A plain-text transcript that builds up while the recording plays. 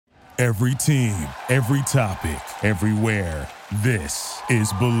Every team, every topic, everywhere. This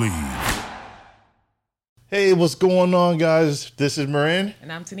is Believe. Hey, what's going on, guys? This is Marin.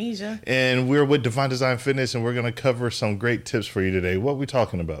 And I'm Tanisha. And we're with Divine Design Fitness, and we're going to cover some great tips for you today. What are we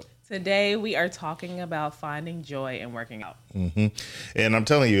talking about? Today, we are talking about finding joy in working out. And I'm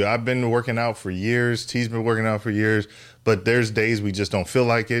telling you, I've been working out for years. T's been working out for years. But there's days we just don't feel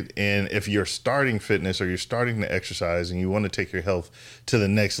like it. And if you're starting fitness or you're starting to exercise and you want to take your health to the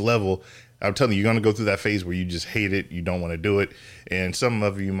next level, I'm telling you, you're going to go through that phase where you just hate it. You don't want to do it. And some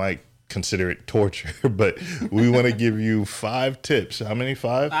of you might consider it torture, but we want to give you 5 tips. How many?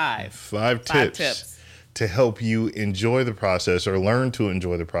 5? 5. 5 tips to help you enjoy the process or learn to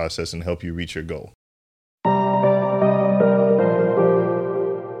enjoy the process and help you reach your goal.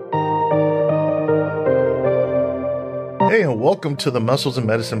 Hey, and welcome to the Muscles and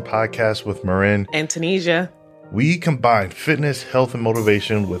Medicine podcast with Marin and Tanisha. We combine fitness, health, and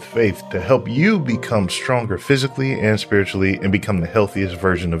motivation with faith to help you become stronger physically and spiritually and become the healthiest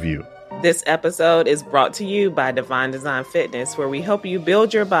version of you. This episode is brought to you by Divine Design Fitness, where we help you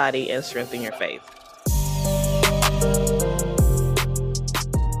build your body and strengthen your faith.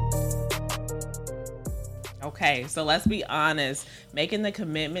 Okay, so let's be honest. Making the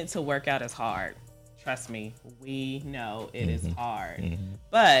commitment to work out is hard. Trust me, we know it is hard.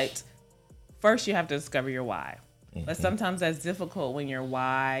 But first, you have to discover your why. But sometimes that's difficult when your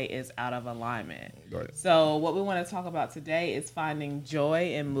why is out of alignment. Right. So what we want to talk about today is finding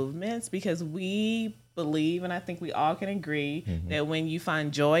joy in movements, because we believe, and I think we all can agree, that when you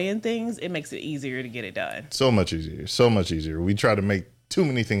find joy in things, it makes it easier to get it done. So much easier. So much easier. We try to make too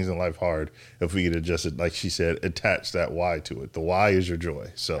many things in life hard if we could just, like she said, attach that why to it. The why is your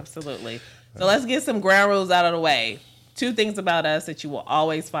joy. So Absolutely. So let's get some ground rules out of the way. 2 things about us that you will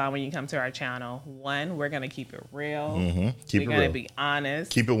always find when you come to our channel. 1, we're going to keep it real. Keep it We're going real. to be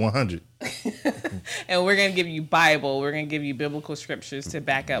honest. Keep it 100. And we're going to give you Bible. We're going to give you biblical scriptures to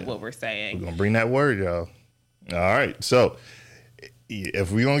back up what we're We're saying. going to bring that word, y'all. All right. So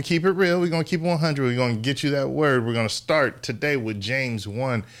if we're going to keep it real, we're going to keep it 100. We're going to get you that word. We're going to start today with James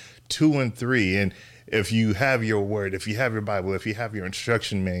 1, 2, and 3. And if you have your word, if you have your Bible, if you have your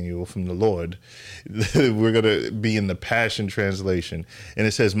instruction manual from the Lord, we're going to be in the Passion Translation. And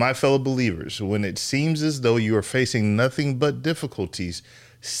it says, "My fellow believers, when it seems as though you are facing nothing but difficulties,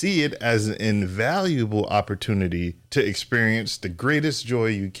 see it as an invaluable opportunity to experience the greatest joy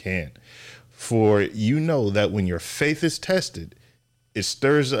you can. For you know that when your faith is tested, it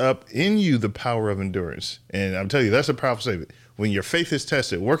stirs up in you the power of endurance." And I'm telling you, that's a powerful statement. When your faith is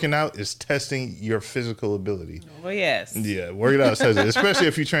tested, working out is testing your physical ability. Oh, yes. Yeah, working out is tested, especially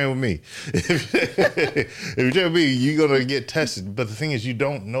if you train with me. If you train with me, you're going to get tested. But the thing is, you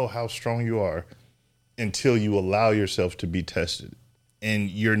don't know how strong you are until you allow yourself to be tested. And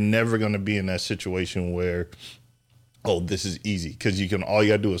you're never going to be in that situation where, oh, this is easy. Because all you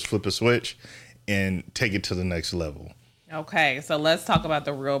got to do is flip a switch and take it to the next level. Okay, so let's talk about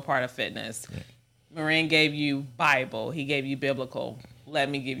the real part of fitness. Marin gave you Bible. He gave you biblical. Let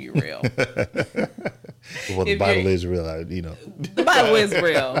me give you real. Well, the Bible is real, The Bible is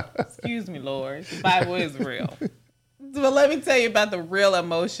real. Excuse me, Lord. The Bible is real. But let me tell you about the real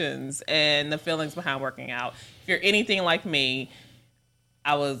emotions and the feelings behind working out. If you're anything like me,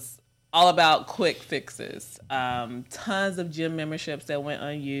 I was all about quick fixes. Tons of gym memberships that went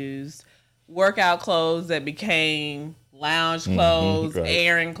unused. Workout clothes that became lounge clothes, right.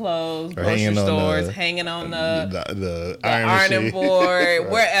 errand clothes, Or grocery stores, hanging on the ironing board, Right.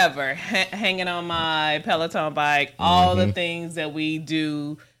 wherever, hanging on my Peloton bike, all the things that we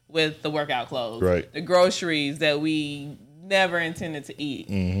do with the workout clothes, Right. the groceries that we never intended to eat.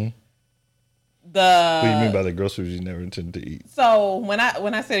 What do you mean by the groceries you never intended to eat? So when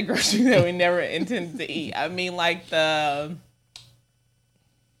I say groceries that we never intended to eat, I mean like the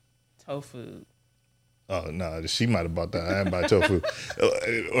tofu. Oh, no, she might have bought that. I didn't buy tofu.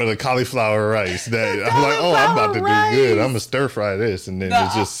 Or the cauliflower rice. That I'm like, oh, I'm about to do good. I'm going to stir fry this. And then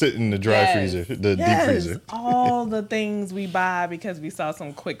it's just sit in the dry freezer, the deep freezer. All the things we buy because we saw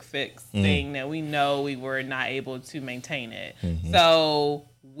some quick fix thing that we know we were not able to maintain it. So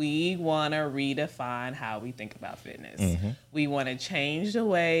we want to redefine how we think about fitness. We want to change the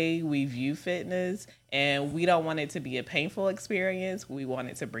way we view fitness, and we don't want it to be a painful experience. We want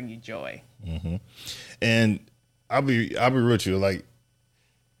it to bring you joy. And I'll be real with you. Like,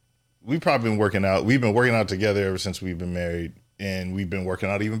 we've probably been working out. We've been working out together ever since we've been married, and we've been working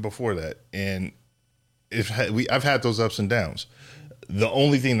out even before that. And I've had those ups and downs. The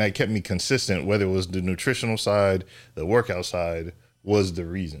only thing that kept me consistent, whether it was the nutritional side, the workout side, was the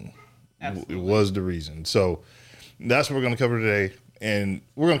reason. Absolutely. It was the reason. So that's what we're going to cover today. and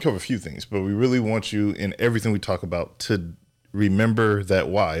we're going to cover a few things, but we really want you in everything we talk about to remember that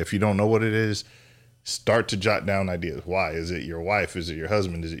why. If you don't know what it is, start to jot down ideas. Why? Is it your wife? Is it your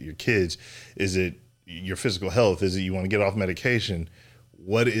husband? Is it your kids? Is it your physical health? Is it you want to get off medication?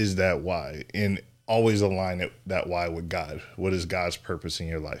 What is that why? And always align that why with God. What is God's purpose in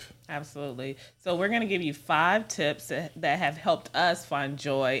your life? Absolutely. So we're going to give you 5 tips that have helped us find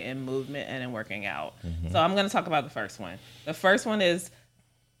joy in movement and in working out. So I'm going to talk about the first one. The first one is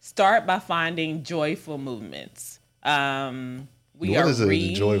start by finding joyful movements. What is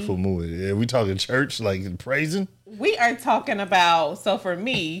a joyful movement? Are we talking church, like praising? We are talking about, so for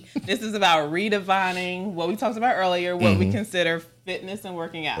me, this is about redefining what we talked about earlier, what we consider fitness and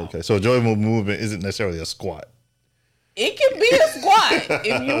working out. Okay, so a joyful movement isn't necessarily a squat. It can be a squat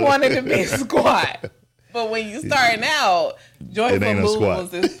if you want it to be a squat. But when you're starting out, joyful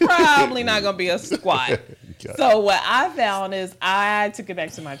movements is probably not going to be a squat. So what I found is I took it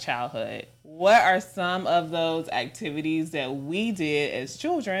back to my childhood. What are some of those activities that we did as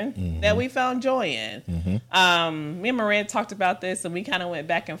children that we found joy in? Me and Moran talked about this, and we kind of went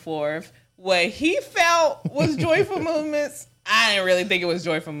back and forth. What he felt was joyful movements, I didn't really think it was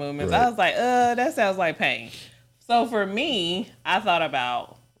joyful movements. Right. I was like, that sounds like pain. So for me, I thought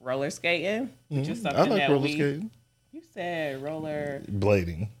about roller skating, which is something I like that roller skating. You said roller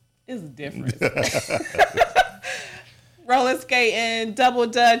blading. It's different. Roller skating, double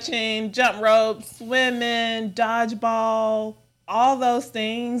dutching, jump rope, swimming, dodgeball, all those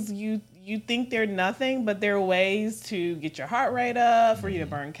things. You think they're nothing, but they're ways to get your heart rate up, for you to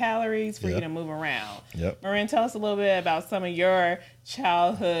burn calories, for you to move around. Marin, tell us a little bit about some of your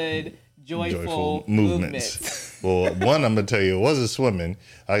childhood joyful movements. Well, one, I'm going to tell you, it wasn't swimming.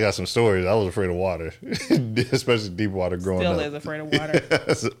 I got some stories. I was afraid of water, especially deep water growing up. Still is afraid of water.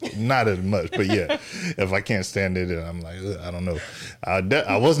 Not as much, but yeah. If I can't stand it, I'm like, I don't know.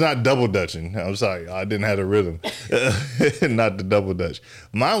 I was not double dutching. I'm sorry. I didn't have the rhythm. Not the double dutch.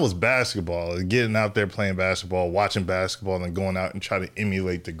 Mine was basketball. Getting out there playing basketball, watching basketball, and then going out and try to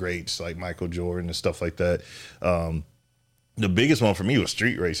emulate the greats like Michael Jordan and stuff like that. The biggest one for me was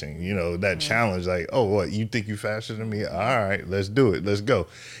street racing, that challenge, like, oh, what, you think you faster than me? All right, let's do it. Let's go.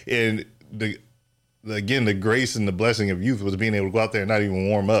 And the grace and the blessing of youth was being able to go out there and not even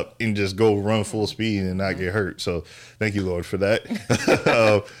warm up and just go run full speed and not get hurt. So thank you, Lord, for that.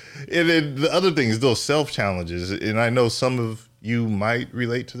 And then the other thing is those self challenges. And I know some of you might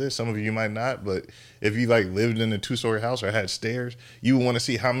relate to this, some of you might not, but if you lived in a 2-story house or had stairs, you want to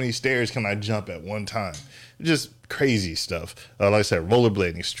see how many stairs can I jump at one time. Just crazy stuff. Like I said,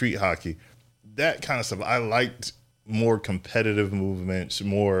 rollerblading, street hockey, that kind of stuff. I liked more competitive movements,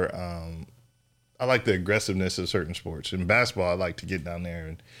 more, I like the aggressiveness of certain sports. In basketball, I like to get down there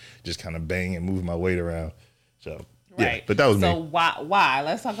and just kind of bang and move my weight around. So, yeah, but that was me. So why?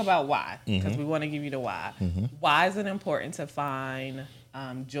 Let's talk about why, because we want to give you the why. Why is it important to find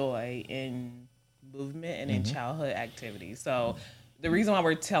joy in movement and in childhood activities? So the reason why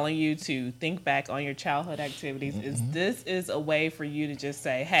we're telling you to think back on your childhood activities is this is a way for you to just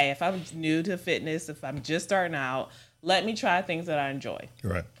say, hey, if I'm new to fitness, if I'm just starting out, let me try things that I enjoy.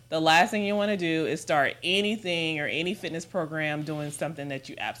 Right. The last thing you want to do is start anything or any fitness program doing something that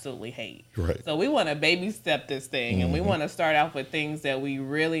you absolutely hate. Right. So we want to baby step this thing, and we want to start off with things that we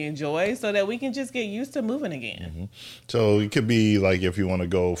really enjoy so that we can just get used to moving again. So it could be like if you want to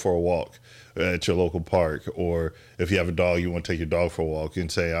go for a walk at your local park, or if you have a dog, you want to take your dog for a walk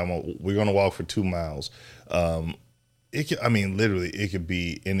and say, we're going to walk for 2 miles. Literally, it could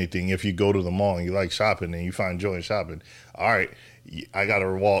be anything. If you go to the mall and you like shopping and you find joy in shopping, all right, I got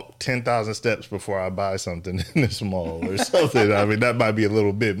to walk 10,000 steps before I buy something in this mall or something. That might be a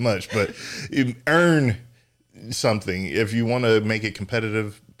little bit much, but earn something. If you want to make it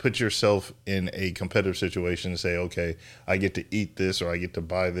competitive, put yourself in a competitive situation and say, okay, I get to eat this or I get to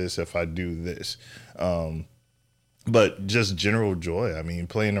buy this if I do this. But just general joy.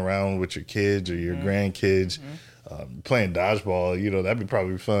 Playing around with your kids or your grandkids, playing dodgeball, that'd be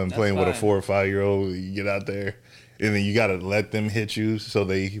probably fun. That's playing fun with a 4 or 5-year-old. You get out there and then you got to let them hit you so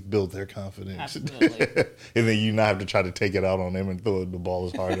they build their confidence. Absolutely. And then you not have to try to take it out on them and throw the ball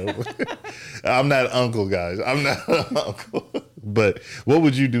as hard over. I'm not uncle, guys. I'm not an uncle. But what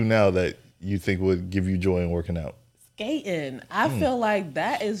would you do now that you think would give you joy in working out? Skating. I feel like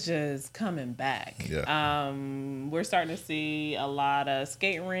that is just coming back. Yeah. We're starting to see a lot of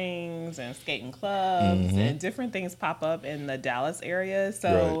skate rings and skating clubs and different things pop up in the Dallas area.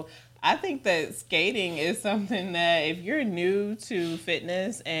 So I think that skating is something that if you're new to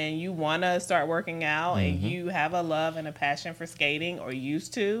fitness and you want to start working out and you have a love and a passion for skating or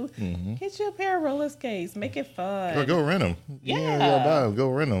used to, get you a pair of roller skates. Make it fun. Or go rent them. Yeah.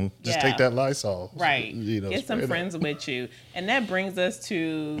 Go rent them. Just take that Lysol. Right. Get some friends with you. And that brings us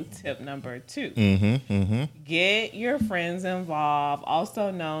to tip number 2. Get your friends involved,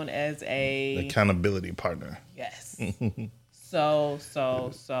 also known as a accountability partner. Yes. So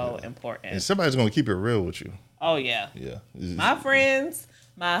important. And somebody's going to keep it real with you. Oh, yeah. Yeah. My friends,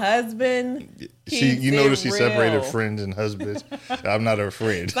 my husband. You notice he separated friends and husbands. I'm not a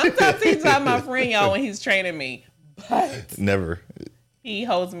friend. Sometimes he's not my friend, y'all, when he's training me. But never. He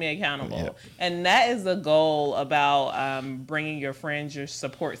holds me accountable. Yep. And that is the goal about bringing your friends, your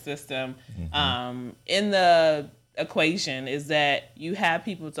support system in the equation, is that you have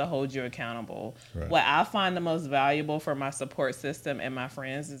people to hold you accountable. Right. What I find the most valuable for my support system and my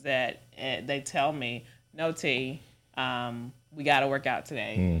friends is that they tell me, no, T, we got to work out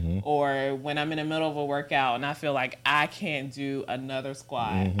today. Or when I'm in the middle of a workout and I feel like I can't do another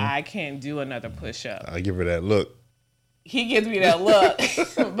squat, I can't do another push-up. I give her that look. He gives me that look.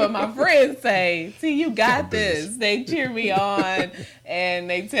 But my friends say, see, you got this. They cheer me on and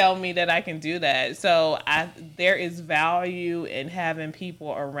they tell me that I can do that. So there is value in having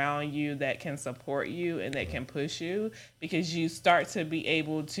people around you that can support you and that can push you, because you start to be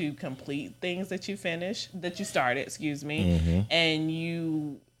able to complete things that you started,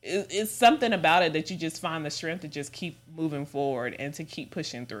 and it's something about it that you just find the strength to just keep moving forward and to keep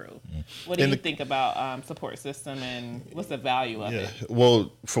pushing through. What do you think about support system and what's the value of it?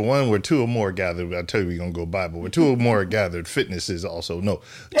 Well, for one, where 2 or more gathered, I tell you we're going to go Bible. Where 2 or more gathered, fitness is also. No,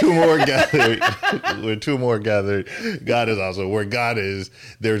 2 more gathered. Where 2 more gathered, God is also. Where God is,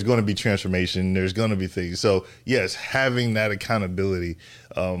 there's going to be transformation. There's going to be things. So, yes, having that accountability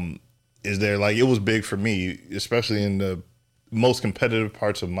is there. Like, it was big for me, especially in the most competitive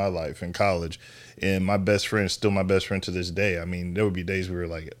parts of my life in college, and my best friend, still my best friend to this day. I mean, there would be days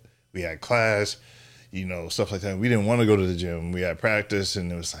we had class, stuff like that. We didn't want to go to the gym. We had practice, and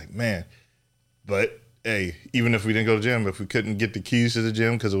it was like, man. But hey, even if we didn't go to the gym, if we couldn't get the keys to the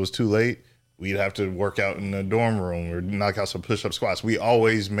gym because it was too late, we'd have to work out in the dorm room or knock out some push-up squats. We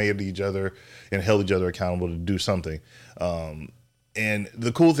always made each other and held each other accountable to do something. And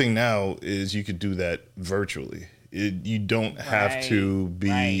the cool thing now is you could do that virtually. You don't have to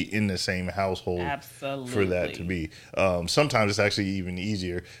be in the same household for that to be. Sometimes it's actually even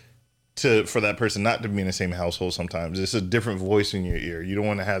easier for that person not to be in the same household. Sometimes it's a different voice in your ear. You don't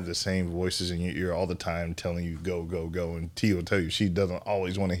want to have the same voices in your ear all the time telling you go, go, go. And T will tell you she doesn't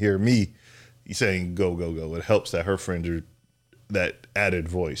always want to hear me saying go, go, go. It helps that her friends are that added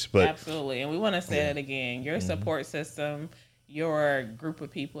voice. But absolutely. And we want to say that again. Your support system, your group of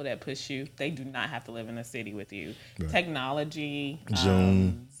people that push you, they do not have to live in a city with you. Right. Technology,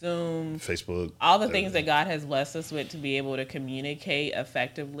 Zoom, Facebook, all the things that God has blessed us with to be able to communicate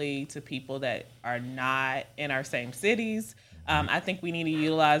effectively to people that are not in our same cities. I think we need to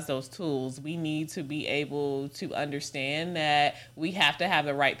utilize those tools. We need to be able to understand that we have to have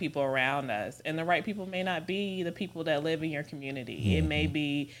the right people around us. And the right people may not be the people that live in your community. It may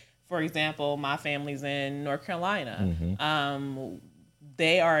be, for example, my family's in North Carolina.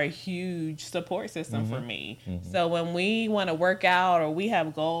 They are a huge support system for me. So when we want to work out or we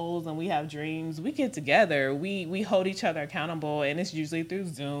have goals and we have dreams, we get together. We hold each other accountable, and it's usually through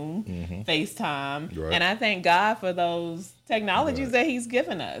Zoom, FaceTime. Right. And I thank God for those technologies that he's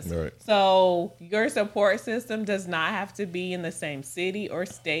given us. Right. So your support system does not have to be in the same city or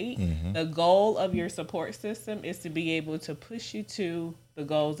state. The goal of your support system is to be able to push you to the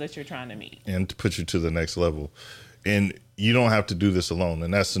goals that you're trying to meet. And to put you to the next level. And you don't have to do this alone.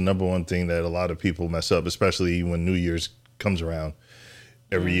 And that's the number one thing that a lot of people mess up, especially when New Year's comes around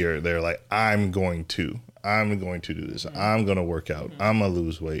every year. They're like, I'm going to do this. I'm going to work out. I'm going to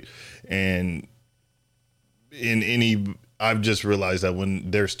lose weight. And I've just realized that when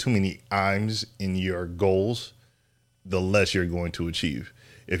there's too many I'ms in your goals, the less you're going to achieve.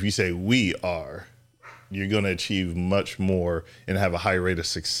 If you say we are, you're going to achieve much more and have a high rate of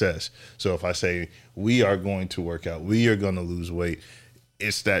success. So if I say we are going to work out, we are going to lose weight,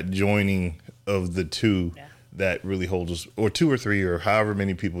 it's that joining of the two that really holds us, or 2 or 3 or however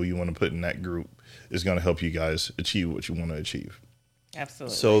many people you want to put in that group is going to help you guys achieve what you want to achieve.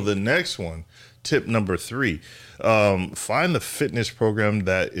 Absolutely. So the next one, tip number 3, find the fitness program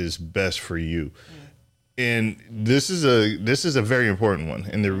that is best for you. And this is a very important one.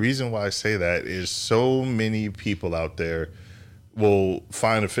 And the reason why I say that is so many people out there will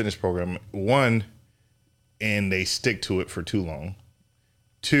find a fitness program, one, and they stick to it for too long.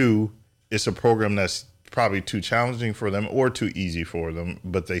 2, it's a program that's probably too challenging for them or too easy for them,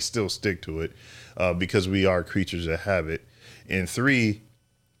 but they still stick to it because we are creatures of habit. And 3,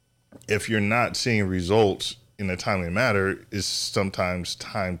 if you're not seeing results in a timely manner, it's sometimes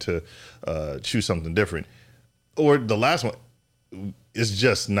time to choose something different. Or the last one is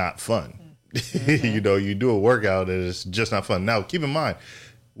just not fun. You know, you do a workout and it's just not fun. Now, keep in mind,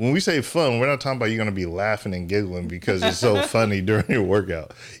 when we say fun, we're not talking about you're going to be laughing and giggling because it's so funny during your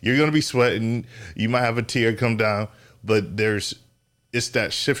workout. You're going to be sweating. You might have a tear come down, but it's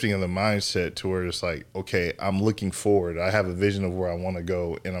that shifting of the mindset to where it's like, okay, I'm looking forward. I have a vision of where I want to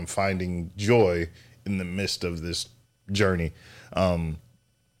go, and I'm finding joy in the midst of this journey.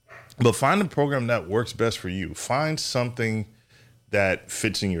 But find a program that works best for you. Find something that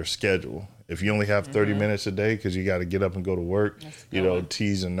fits in your schedule. If you only have 30 minutes a day because you got to get up and go to work, you know,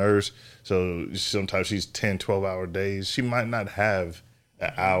 T's a nurse. So sometimes she's 10, 12-hour days. She might not have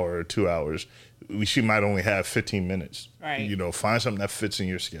an hour or 2 hours. She might only have 15 minutes. Right. You know, find something that fits in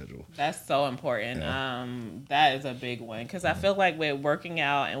your schedule. That's so important. Yeah. That is a big one because I feel like with working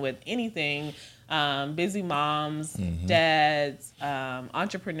out and with anything, busy moms, dads,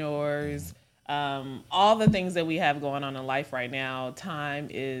 entrepreneurs, all the things that we have going on in life right now, time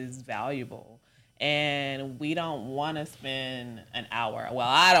is valuable. And we don't want to spend an hour. Well,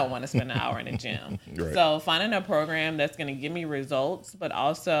 I don't want to spend an hour in the gym. Right. So finding a program that's going to give me results, but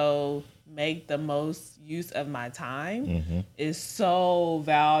also make the most use of my time is so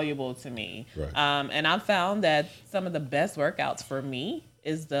valuable to me. Right. And I've found that some of the best workouts for me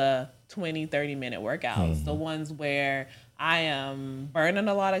is the 20, 30-minute workouts, the ones where I am burning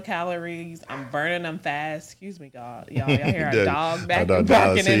a lot of calories. I'm burning them fast. Excuse me, God. Y'all hear our dog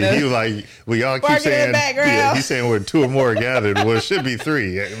barking in the he like, well, y'all keep saying, yeah, he's saying we're 2 or more gathered. Well, it should be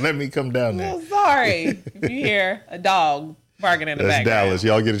 3. Let me come down there. I'm sorry if you hear a dog barking in the That's background. Dallas.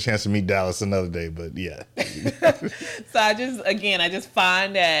 Y'all get a chance to meet Dallas another day, but yeah. So I just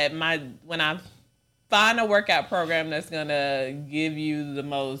find that when I find a workout program that's gonna give you the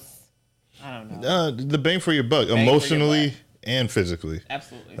most, I don't know, The bang for your buck, for your emotionally buck. and physically.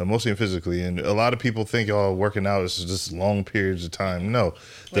 Absolutely. Emotionally and physically. And a lot of people think, oh, working out is just long periods of time. No.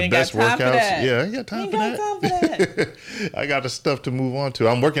 The best workouts. Yeah, I ain't got time for that. I got the stuff to move on to.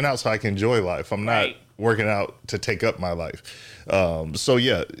 I'm working out so I can enjoy life. I'm not working out to take up my life. So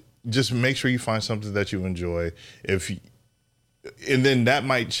yeah, just make sure you find something that you enjoy. And then that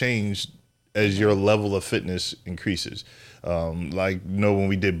might change as your level of fitness increases. Like, when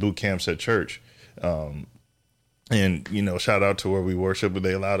we did boot camps at church, and, shout out to where we worship, but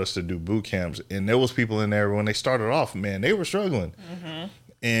they allowed us to do boot camps. And there was people in there when they started off, man, they were struggling.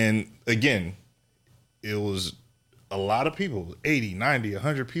 And again, it was a lot of people, 80, 90,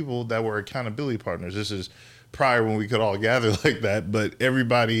 100 people that were accountability partners. This is prior when we could all gather like that, but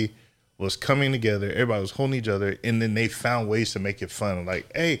everybody was coming together. Everybody was holding each other. And then they found ways to make it fun.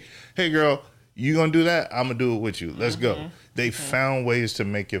 Like, hey girl, you gonna do that? I'm gonna do it with you. Let's go. They found ways to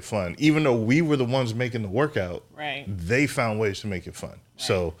make it fun. Even though we were the ones making the workout, they found ways to make it fun.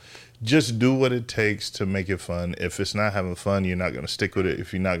 So just do what it takes to make it fun. If it's not having fun, you're not gonna stick with it.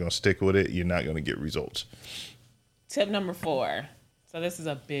 If you're not gonna stick with it, you're not gonna get results. Tip number 4. So this is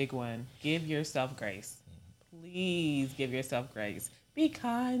a big one. Give yourself grace. Please give yourself grace. Be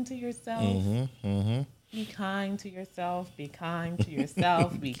kind to yourself. Be kind to yourself. Be kind to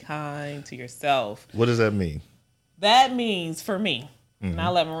yourself. Be kind to yourself. What does that mean? That means, for me, and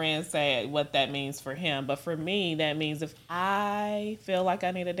I'll let Moran say what that means for him, but for me, that means if I feel like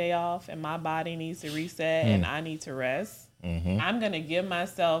I need a day off and my body needs to reset and I need to rest, I'm going to give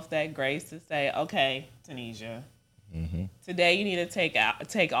myself that grace to say, okay, Tanisha, today you need to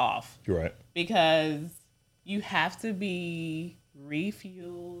take off. You're right. Because you have to be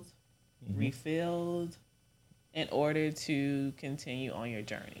refueled, refilled in order to continue on your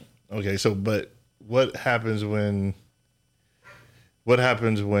journey. Okay, so but what happens when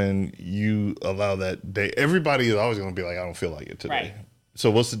you allow that day? Everybody is always going to be like, I don't feel like it today. Right. So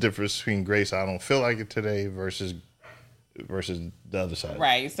what's the difference between grace, I don't feel like it today, versus the other side?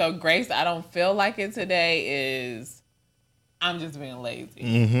 Right. So grace, I don't feel like it today is I'm just being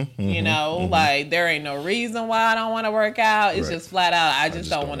lazy. Like there ain't no reason why I don't want to work out. It's just flat out, I just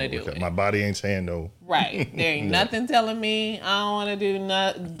don't want to do it. My body ain't saying no. Right. There ain't nothing telling me I don't want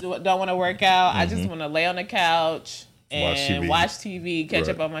to don't want to work out. I just want to lay on the couch and watch TV, catch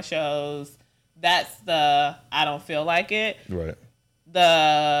up on my shows. That's the I don't feel like it. Right.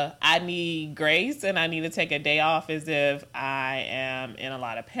 The I need grace and I need to take a day off as if I am in a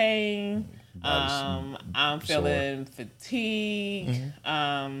lot of pain. I'm feeling fatigued.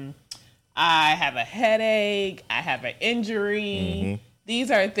 I have a headache. I have an injury. these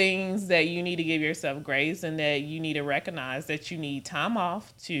are things that you need to give yourself grace, and that you need to recognize that you need time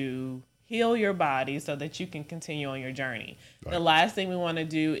off to heal your body so that you can continue on your journey. Right. The last thing we want to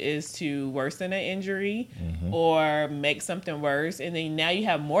do is to worsen an injury or make something worse. And then now you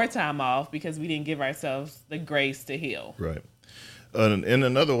have more time off because we didn't give ourselves the grace to heal. Right. And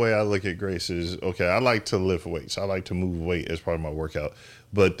another way I look at grace is, okay, I like to lift weights. I like to move weight as part of my workout,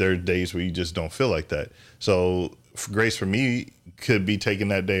 but there are days where you just don't feel like that. So grace for me could be taking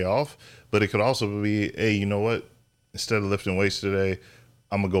that day off, but it could also be, hey, you know what? Instead of lifting weights today,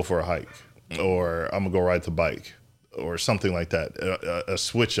 I'm going to go for a hike, or I'm going to go ride the bike, or something like that. A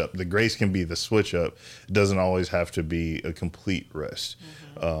switch up. The grace can be the switch up. It doesn't always have to be a complete rest.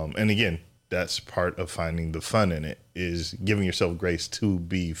 And again, that's part of finding the fun in it, is giving yourself grace to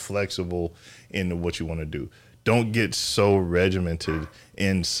be flexible in what you want to do. Don't get so regimented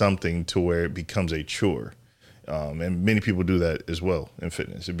in something to where it becomes a chore. And many people do that as well in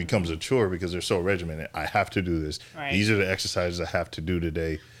fitness. It becomes a chore because they're so regimented. I have to do this. Right. These are the exercises I have to do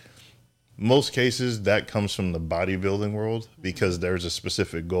today. Most cases, that comes from the bodybuilding world because there's a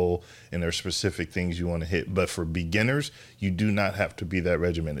specific goal and there's specific things you want to hit. But for beginners, you do not have to be that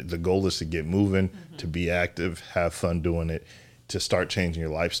regimented. The goal is to get moving, to be active, have fun doing it, to start changing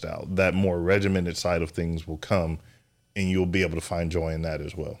your lifestyle. That more regimented side of things will come, and you'll be able to find joy in that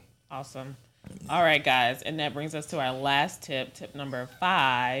as well. Awesome. All right, guys. And that brings us to our last tip, tip number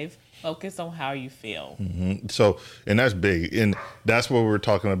 5. Focus on how you feel. So, and that's big. And that's where we're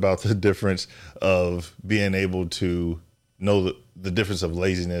talking about the difference of being able to know the difference of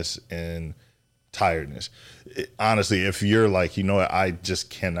laziness and tiredness. Honestly, if you're like, you know what, I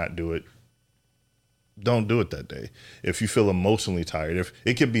just cannot do it, don't do it that day. If you feel emotionally tired, if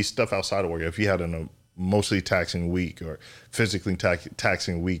it could be stuff outside of work, if you had an emotionally taxing week or physically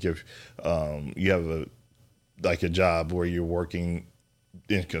taxing week, if you have a job where you're working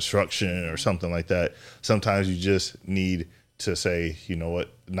in construction or something like that, sometimes you just need to say, you know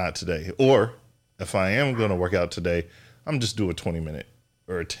what, not today. Or if I am going to work out today, I'm just do a 20-minute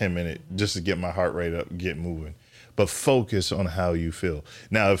or a 10-minute just to get my heart rate up, get moving. But focus on how you feel.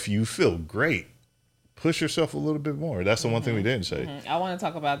 Now, if you feel great, push yourself a little bit more. That's the one thing we didn't say. I want to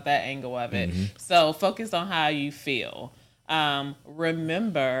talk about that angle of it. So focus on how you feel.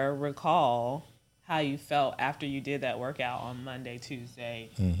 Recall how you felt after you did that workout on Monday, Tuesday,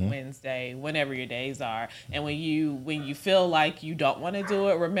 Wednesday, whenever your days are. And when you feel like you don't want to do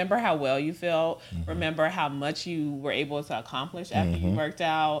it, remember how well you felt. Remember how much you were able to accomplish after you worked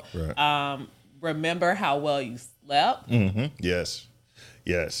out. Right. Remember how well you slept. Yes.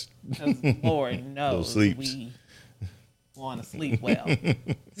 Because Lord knows we want to sleep well.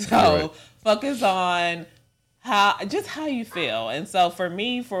 So Focus on how you feel. And so for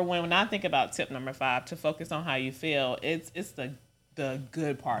me, when I think about tip number 5, to focus on how you feel, it's the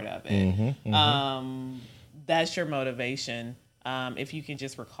good part of it. That's your motivation. If you can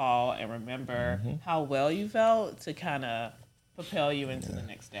just recall and remember how well you felt, to kind of propel you into the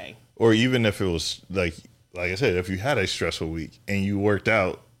next day. Or even if it was like I said, if you had a stressful week and you worked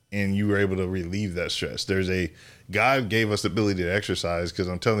out and you were able to relieve that stress, God gave us the ability to exercise, because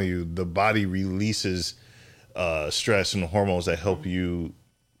I'm telling you, the body releases stress and hormones that help you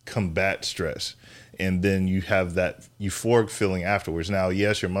combat stress. And then you have that euphoric feeling afterwards. Now,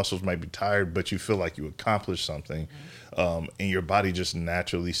 yes, your muscles might be tired, but you feel like you accomplished something. And your body just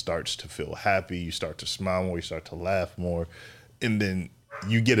naturally starts to feel happy. You start to smile more, you start to laugh more. And then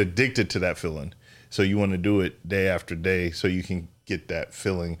you get addicted to that feeling. So you want to do it day after day so you can get that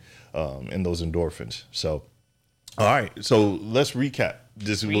feeling and those endorphins. So, all right. So let's recap.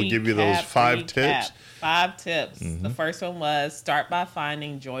 We'll give you those 5 tips. 5 tips. The first one was start by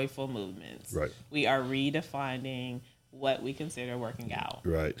finding joyful movements. Right. We are redefining what we consider working out.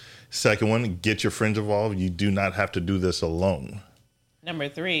 Right. Second one, get your friends involved. You do not have to do this alone. Number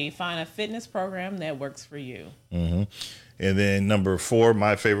 3, find a fitness program that works for you. And then number 4,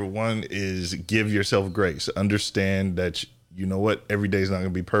 my favorite one, is give yourself grace. Understand that, you know what, every day is not going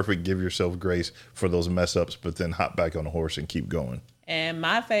to be perfect. Give yourself grace for those mess ups, but then hop back on the horse and keep going. And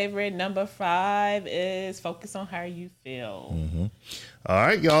my favorite, number 5, is focus on how you feel. All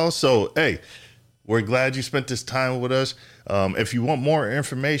right, y'all. So, hey, we're glad you spent this time with us. If you want more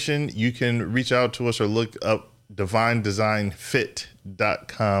information, you can reach out to us or look up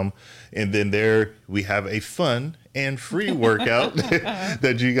divinedesignfit.com. And then there we have a fun and free workout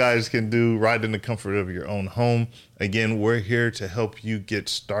that you guys can do right in the comfort of your own home. Again, we're here to help you get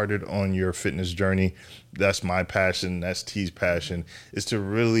started on your fitness journey. That's my passion. That's T's passion, is to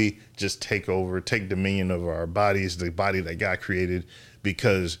really just take dominion of our bodies, the body that God created,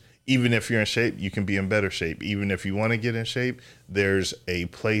 because even if you're in shape, you can be in better shape. Even if you want to get in shape, there's a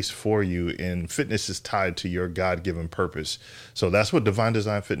place for you, and fitness is tied to your God-given purpose. So that's what Divine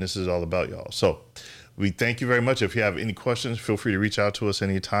Design Fitness is all about, y'all. So we thank you very much. If you have any questions, feel free to reach out to us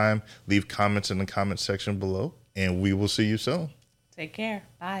anytime. Leave comments in the comment section below, and we will see you soon. Take care.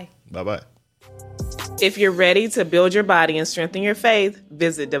 Bye. Bye-bye. If you're ready to build your body and strengthen your faith,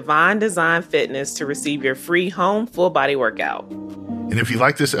 visit Divine Design Fitness to receive your free home full body workout. And if you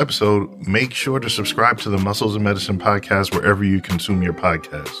like this episode, make sure to subscribe to the Muscles and Medicine podcast wherever you consume your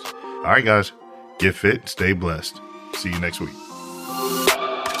podcast. All right, guys, get fit, stay blessed. See you next week.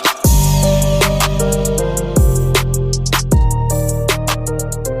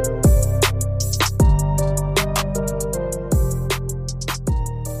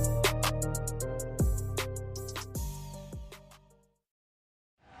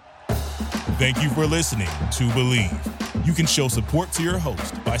 Thank you for listening to Believe. You can show support to your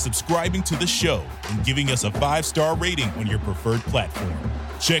host by subscribing to the show and giving us a 5-star rating on your preferred platform.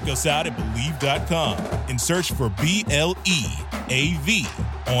 Check us out at Believe.com and search for BLEAV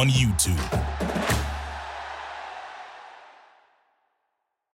on YouTube.